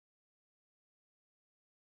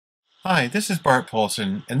Hi, this is Bart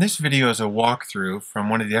Polson, and this video is a walkthrough from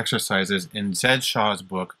one of the exercises in Zed Shaw's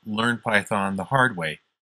book, Learn Python the Hard Way.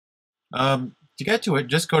 To get to it,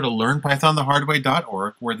 just go to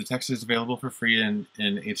learnpythonthehardway.org, where the text is available for free in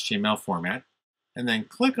HTML format, and then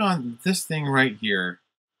click on this thing right here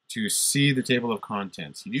to see the table of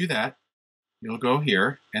contents. You do that, you'll go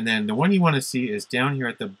here, and then the one you want to see is down here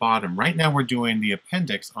at the bottom. Right now we're doing the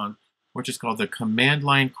appendix on which is called the Command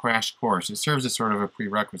Line Crash Course. It serves as sort of a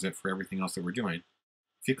prerequisite for everything else that we're doing.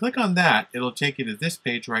 If you click on that, it'll take you to this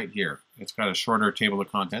page right here. It's got a shorter table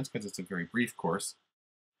of contents because it's a very brief course.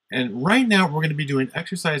 And right now we're going to be doing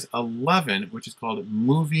exercise 11, which is called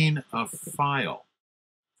Moving a File.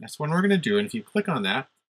 That's what we're going to do, and if you click on that,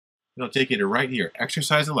 it'll take you to right here,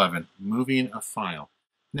 exercise 11, Moving a File.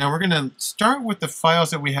 Now we're going to start with the files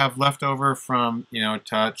that we have left over from,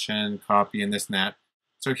 touch and copy and this and that.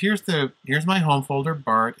 So here's my home folder,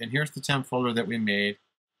 Bart, and here's the temp folder that we made.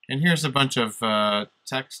 And here's a bunch of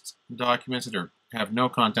text documents that have no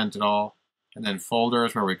content at all. And then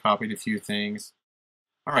folders where we copied a few things.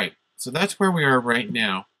 All right, so that's where we are right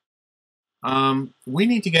now. We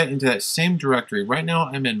need to get into that same directory. Right now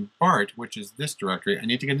I'm in Bart, which is this directory. I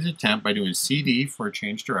need to get into temp by doing CD for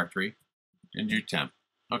change directory and do temp.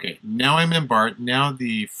 Okay, now I'm in Bart. Now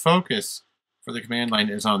the focus for the command line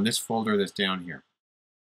is on this folder that's down here.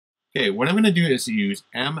 Okay, what I'm going to do is use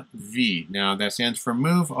MV. Now that stands for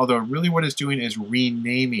move, although really what it's doing is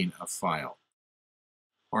renaming a file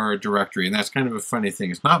or a directory, and that's kind of a funny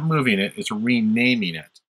thing. It's not moving it, it's renaming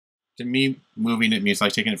it. To me, moving it means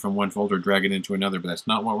like taking it from one folder, dragging it into another, but that's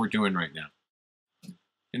not what we're doing right now.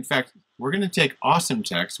 In fact, we're going to take awesome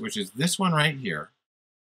text, which is this one right here.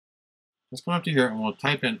 Let's come up to here and we'll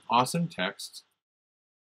type in awesome text,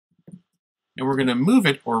 and we're going to move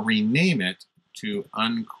it or rename it to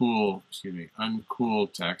uncool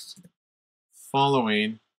text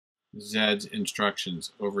following Zed's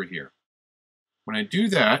instructions over here. When I do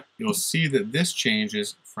that, you'll see that this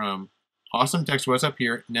changes from awesome text was up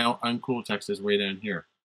here, now uncool text is way down here.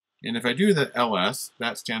 And if I do the ls,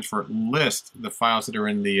 that stands for list the files that are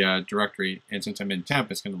in the directory, and since I'm in temp,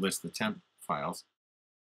 it's going to list the temp files.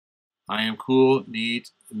 I am cool,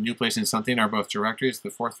 neat, new place in something are both directories, the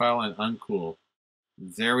fourth file, and uncool.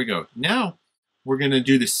 There we go. Now, we're going to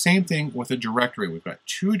do the same thing with a directory. We've got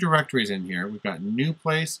two directories in here. We've got new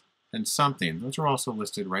place and something. Those are also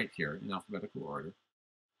listed right here in alphabetical order.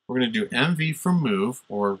 We're going to do MV for move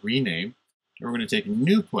or rename. And we're going to take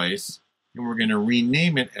new place and we're going to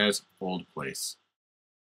rename it as old place.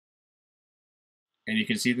 And you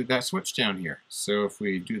can see that that switched down here. So if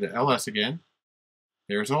we do the ls again,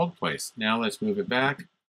 there's old place. Now let's move it back.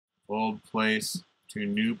 Old place to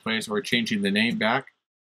new place, or changing the name back.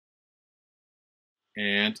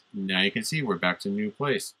 And now you can see we're back to new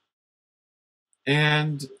place.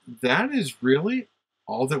 And that is really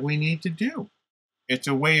all that we need to do. It's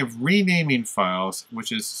a way of renaming files,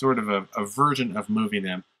 which is sort of a version of moving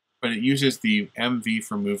them, but it uses the MV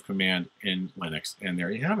for move command in Linux. And there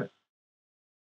you have it.